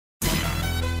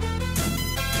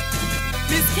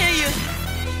Ms.Kenya.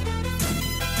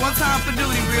 One time for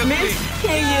duty, real quick.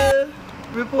 Ms.Kenya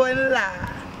reporting live.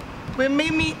 With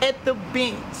Mimi at the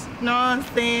bench, you know what I'm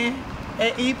saying?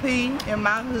 At EP in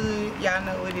my hood, y'all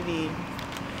know what it is.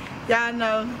 Y'all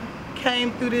know,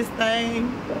 came through this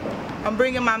thing. I'm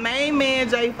bringing my main man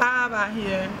J5 out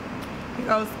here. He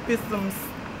gonna spit some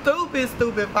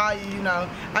stupid fire, you know.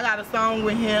 I got a song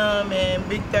with him and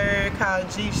Big Third called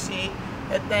G Shit.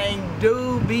 That thing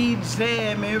do be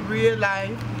jamming real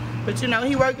life. But you know,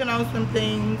 he working on some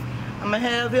things. I'ma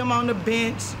have him on the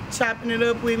bench, chopping it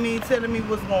up with me, telling me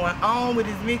what's going on with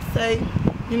his mixtape.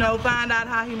 You know, find out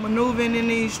how he maneuvering in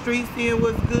these streets, seeing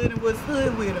what's good and what's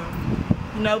hood with him.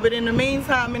 You know, but in the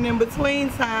meantime and in between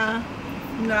time,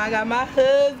 you know, I got my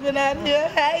husband out here.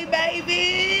 Hey,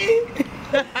 baby!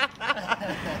 This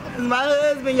is my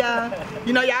husband, y'all.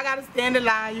 You know, y'all gotta stand in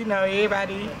line. You know,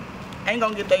 everybody ain't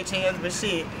gonna get their chance, but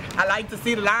shit, I like to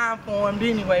see the line formed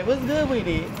anyway. What's good with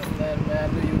it? Man, I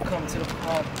knew you would come to the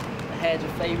park. I had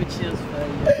your favorite chips for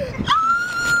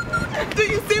you. Do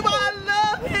you see why I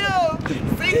love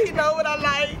him? See, he know what I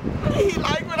like. He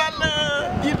like what I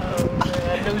love. You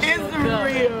know, it's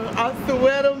real. I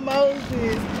swear to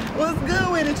Moses. What's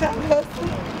good with it, y'all hustle?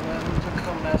 Man, we just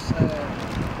coming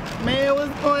outside. Man,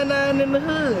 what's going on in the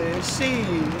hood? Shit.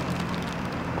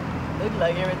 Look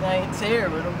like everything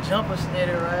terrible. Them jumpers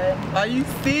steady riding. Are you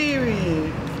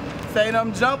serious? Say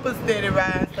them jumpers steady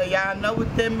riding, so y'all know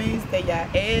what that means. Say y'all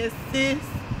asses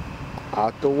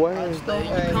out the way. Stay in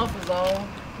your comfort zone.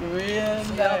 Real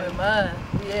See y'all in mine.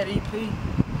 We had EP.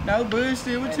 No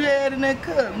bullshit. What you had in that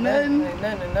cup? Nothing? Ain't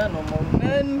nothing no more.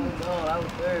 Nothing? I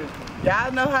was third.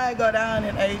 Y'all know how it go down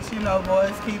in H, you know,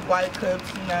 boys keep white cups,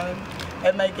 you know,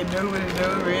 and make it do what it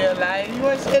do, real life. You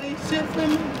wanna share these shit with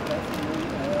me?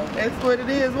 That's what it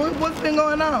is. What's been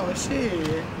going on?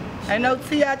 Shit. Ain't no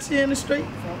T.I.T. in the street?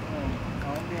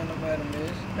 I don't be in nobody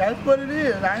mess. That's what it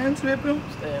is. I ain't tripping.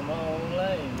 Stay in my own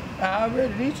lane. I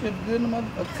already, these trips good in the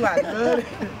motherfucker. So I love it.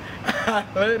 I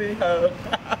love it, ho.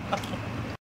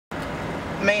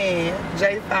 Man,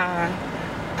 J5,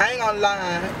 I ain't gonna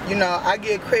lie, you know, I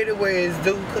give credit where it's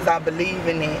due because I believe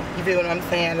in it. You feel what I'm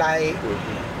saying? Like,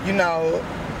 you know,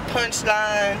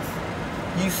 punchlines,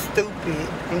 you stupid.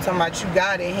 I'm talking about you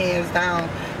got it hands down.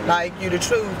 Like, you the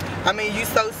truth. I mean, you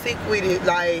so sick with it.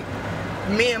 Like,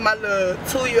 me and my little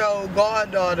 2-year-old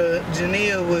goddaughter,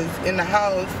 Janelle, was in the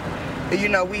house. And, you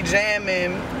know, we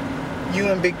jamming you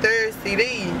and Big Third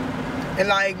CD. And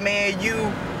like, man, you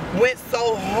went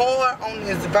so hard on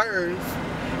this verse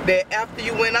that after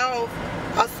you went off,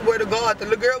 I swear to God, the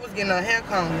little girl was getting her hair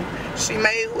combed. She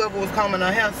made whoever was combing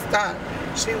her hair stop.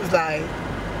 She was like,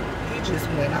 he just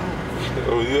went off.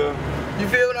 Oh yeah? You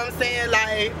feel what I'm saying?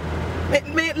 Like,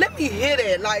 man, let me hear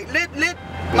that. Like, let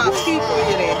my people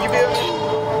hear that. You feel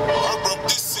me?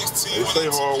 They say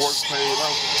hard work paid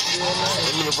off.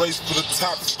 I'm in the race for the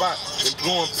top spot and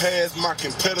blowing past my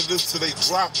competitors till they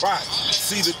drop by.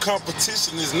 See, the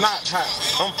competition is not high.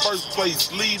 I'm first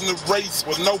place, leading the race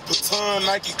with no baton,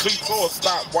 Nike cleats or a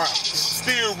stopwatch.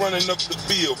 Still running up the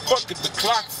field. Fuck it, the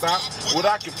clock stop.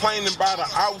 Without complaining about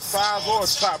an outside or a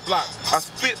top block. I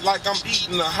spit like I'm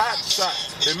eating a hot shot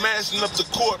and mashing up the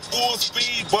court full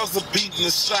speed, buzzer beating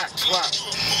the shot clock.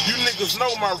 You niggas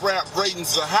know my rap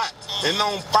ratings are hot and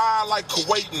on fire like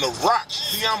Kuwait in Iraq.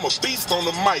 See, I'm a beast on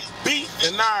the mic, beat,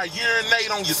 and I urinate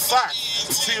on your sock.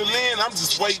 Until then, I'm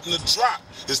just waiting to drop.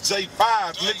 It's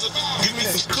J5, nigga. Give me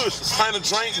some kush, a pint of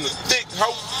drink and a thick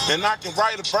hoe, and I can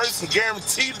write a verse and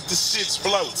guarantee that the shit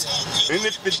floats. And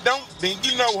if it don't, then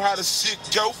you know how the shit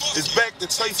go. It's back to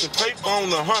chasing paper on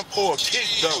the hunt for a kick,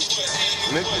 though.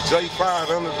 Nigga, J5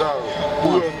 underdog.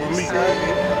 Who else with me?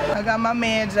 I got my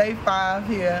man J5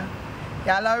 here.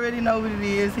 Y'all already know what it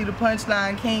is. He the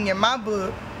punchline king in my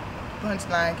book.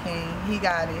 Punchline king. He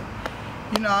got it.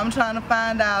 You know, I'm trying to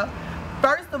find out.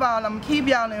 First of all, I'm gonna keep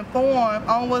y'all informed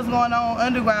on what's going on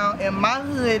underground in my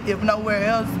hood, if nowhere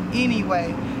else anyway.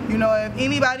 You know, if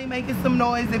anybody making some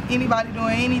noise, if anybody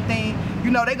doing anything, you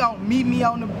know, they gonna meet me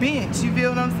on the bench. You feel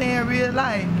what I'm saying? Real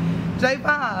life.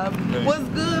 J5, what's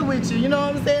good with you? You know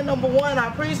what I'm saying? Number one, I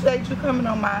appreciate you coming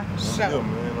on my show. Yeah,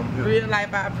 man, I'm here. Real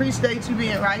life, I appreciate you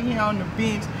being right here on the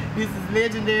bench. This is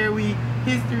legendary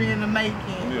history in the making.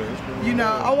 Yeah, you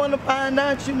know, I want to find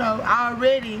out, you know, I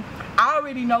already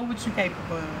know what you're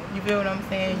capable of. You feel what I'm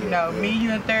saying? You know, me,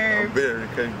 you, and Third I'm very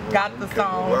capable. got the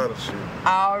song. A lot of shit.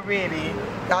 Already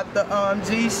got the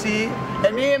G shit,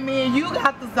 and then me and you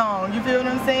got the song. You feel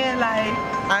what I'm saying? Like,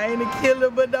 I ain't a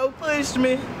killer, but don't push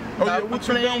me. Oh yeah, what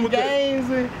you done with games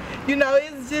that? You know,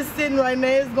 it's just sitting right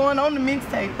there. It's going on the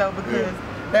mixtape though, because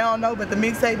They don't know, but the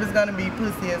mixtape is gonna be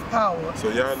Pussy as Power. So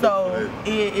y'all so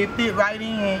it fit right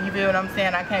in, you feel what I'm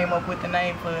saying? I came up with the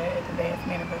name for it at the last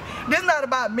minute. But this is not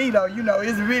about me though, you know,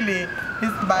 it's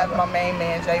about my main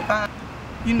man, J5.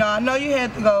 You know, I know you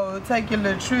had to go take your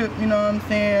little trip, you know what I'm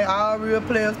saying? All real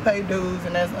players pay dues,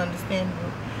 and that's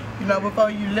understandable. You know, before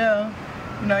you left,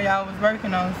 you know, y'all was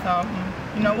working on something.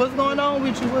 You know, what's going on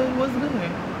with you? What's good?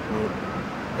 Well,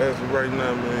 as of right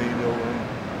now, man, you know,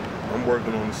 I'm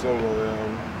working on the solo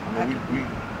album. You know,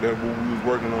 that's what we was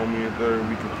working on, me and Third.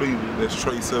 We completed it. That's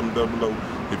Trey 700.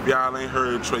 If y'all ain't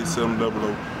heard Trey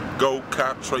 700, go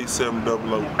cop Trey 700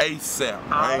 ASAP.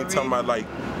 I ain't talking about like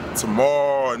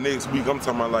tomorrow or next week. I'm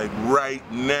talking about like right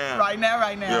now. Right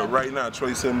now. Yeah, right now.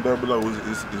 Trey 700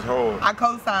 is hard. I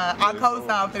co-sign. I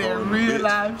co-sign for that real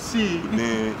life shit. But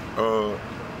then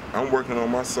I'm working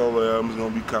on my solo album. It's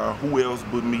gonna be called Who Else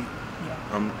But Me.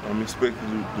 I'm expected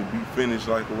to be finished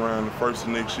like around the first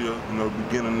of next year, you know,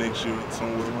 beginning of next year,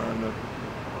 somewhere around the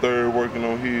Third, working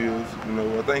on his. You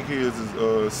know, I think his is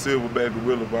Silverback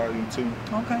Gorilla Volume 2.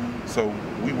 Okay. So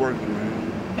we working,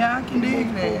 man. Yeah, I can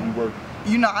dig that. We working.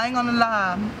 You know, I ain't gonna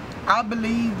lie. I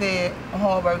believe that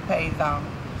hard work pays off.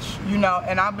 You know,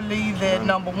 and I believe that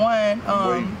number one,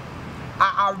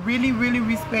 I really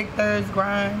respect Third's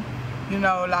grind. You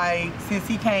know, like since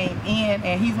he came in,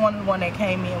 and he's one of the one that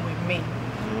came in with me.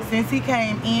 Since he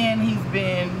came in, he's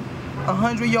been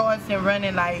 100 yards and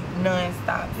running like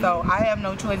non-stop. So I have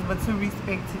no choice but to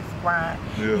respect his grind.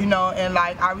 Yeah. You know, and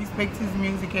like I respect his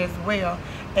music as well.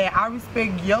 And I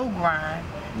respect your grind.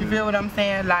 You feel what I'm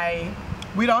saying? Like,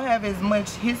 we don't have as much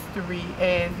history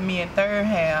as me and Third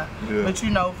have. Yeah. But you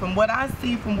know, from what I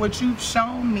see, from what you've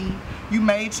shown me, you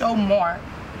made your mark.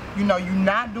 You know, you're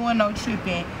not doing no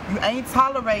tripping. You ain't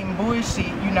tolerating bullshit,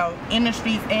 you know, in the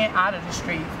streets and out of the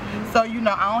streets. So, you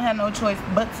know, I don't have no choice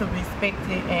but to respect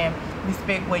it and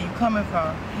respect where you're coming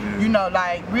from. You know,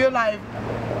 like, real life,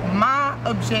 my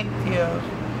objective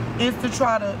is to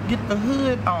try to get the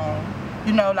hood on.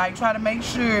 You know, like, try to make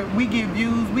sure we get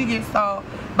views, we get saw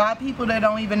by people that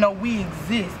don't even know we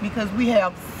exist, because we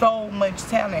have so much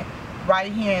talent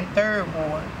right here in Third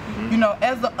Ward. You know,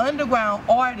 as an underground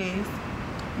artist,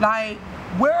 like,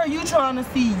 where are you trying to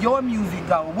see your music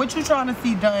go? What you trying to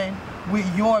see done with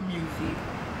your music?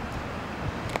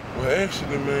 Well,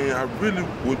 actually, man, I really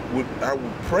I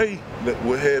would pray that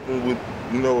what happened with,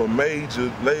 you know, a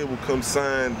major label come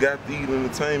sign Got to Eat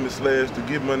Entertainment / the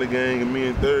Get Money Gang, and me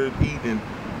and Third eat and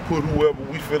put whoever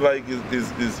we feel like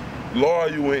is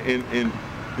loyal and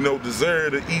you know,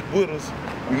 deserve to eat with us.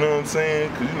 You know what I'm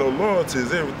saying? Because, you know, loyalty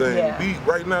is everything. Yeah.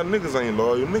 Right now, niggas ain't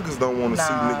loyal. Niggas don't want to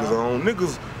see niggas on.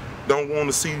 Niggas don't want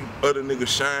to see other niggas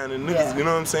shine. And niggas, you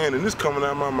know what I'm saying? And this coming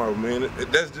out of my mouth, man.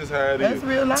 That's just how it is. That's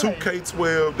real life.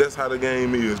 2K12, that's how the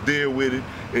game is. Deal with it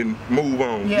and move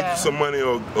on. Yeah. Get you some money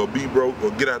or be broke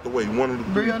or get out the way. One of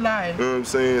the three. Real life. You know what I'm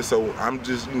saying? So I'm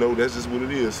just, you know, that's just what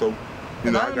it is. So,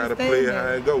 you know, I got to play it how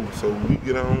it goes. So we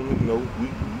get on, you know, we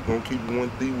gonna keep it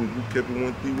 1-3 with you, kept it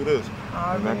 1-3 with us.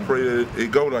 And I pray that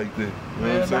it go like that. You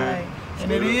know what I'm saying?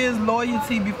 And it is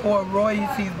loyalty before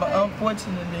royalties, but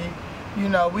unfortunately, you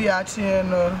know, we out here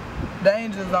in the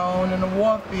danger zone, in the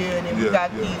warfield, and we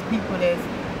got these people that's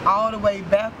all the way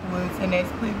backwards, and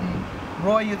that's putting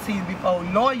royalties before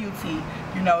loyalty.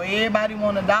 You know, everybody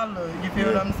want $1, you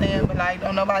feel what I'm saying? But like,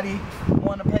 don't nobody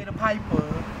want to pay the piper,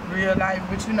 real life.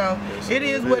 But you know, it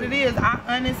is what it is. I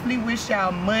honestly wish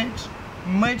y'all much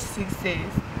success.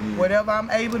 Whatever I'm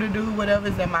able to do,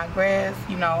 whatever's in my grasp,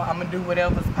 you know, I'm gonna do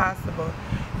whatever's possible.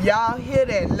 Y'all hear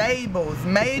that? Labels,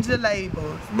 major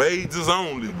labels. Majors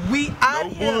only. We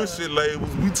out here. No bullshit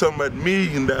labels. We talking about $1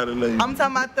 million labels. I'm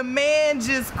talking about the man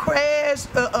just crashed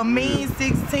a mean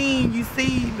 16. You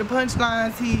see the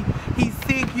punchlines. He's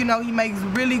sick. You know, he makes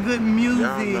really good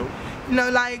music. You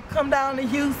know, like, come down to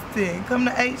Houston, come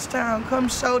to H-Town, come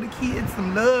show the kids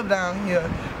some love down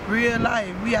here. Real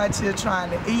life, we out here trying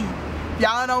to eat.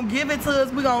 Y'all don't give it to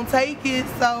us, we gonna take it,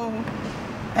 so,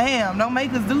 damn, don't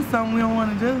make us do something we don't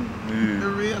wanna do. The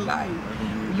real life.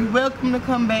 You welcome to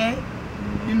come back,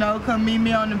 you know, come meet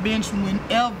me on the bench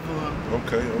whenever.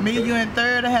 Okay. Me, you, and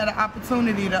Third had an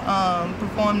opportunity to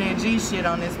perform that G shit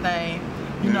on this thing,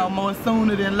 you know, more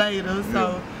sooner than later,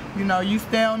 so. You know, you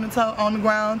stay on the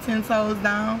ground, 10 toes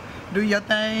down, do your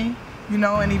thing, you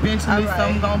know, and eventually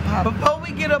something gonna pop. Before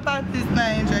we get up out this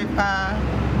thing,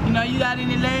 J5, you know, you got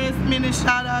any last minute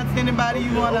shout outs, anybody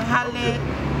you wanna holler at?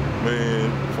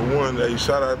 Man, for one, hey,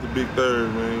 shout out to Big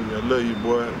Third, man. I love you,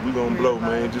 boy. We gonna blow,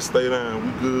 man. Just stay down.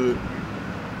 We good.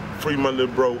 Free my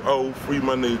little bro O, free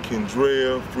my nigga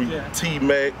Kendrell, free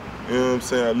T-Mac. You know what I'm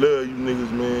saying? I love you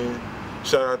niggas, man.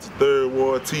 Shout out to Third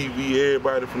Ward TV,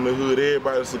 everybody from the hood,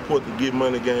 everybody support the Get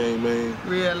Money game, man.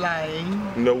 Real life.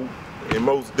 You know, and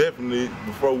most definitely,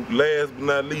 last but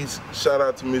not least, shout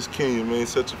out to Ms.Kenya, man.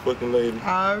 Such a fucking lady.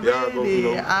 Already, y'all go, you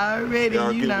know,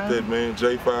 y'all get with that, man.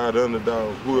 J5 the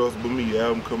Underdog. Who else but me?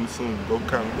 Album coming soon. Go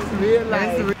comment that. Real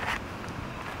life.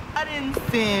 I didn't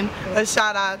send a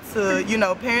shout out to, you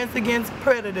know, Parents Against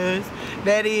Predators.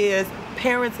 That is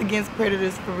Parents Against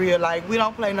Predators for real. Like, we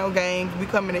don't play no games. We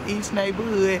come into each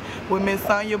neighborhood with Miss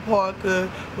Sonia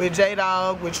Parker, with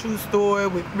J-Dog, with True Story,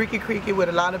 with Ricky Cricket, with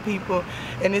a lot of people.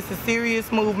 And it's a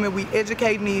serious movement. We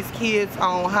educating these kids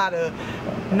on how to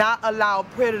not allow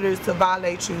predators to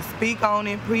violate you. Speak on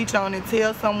it, preach on it,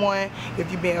 tell someone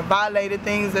if you're being violated,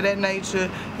 things of that nature.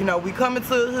 You know, we coming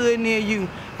to a hood near you.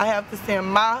 I have to send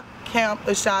my camp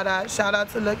a shout out. Shout out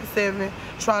to Lucky 7,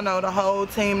 Trono, the whole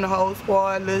team, the whole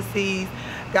squad, Lil C's.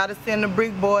 Gotta send the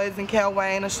Brick Boys and Cal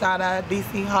Wayne a shout out,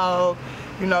 DC Hog,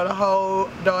 you know, the whole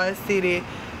Dodge City.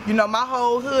 You know, my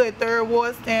whole hood, Third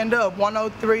Ward stand up,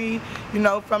 103, you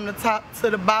know, from the top to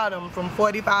the bottom, from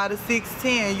 45 to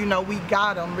 610, you know, we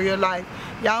got them, real life.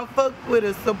 Y'all fuck with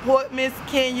us, support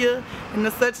Ms.Kenya and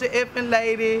the Such a Effing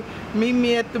Lady. Meet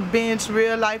me at the bench,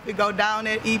 real life, it go down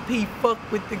at EP, fuck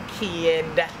with the kid.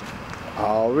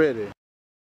 Already.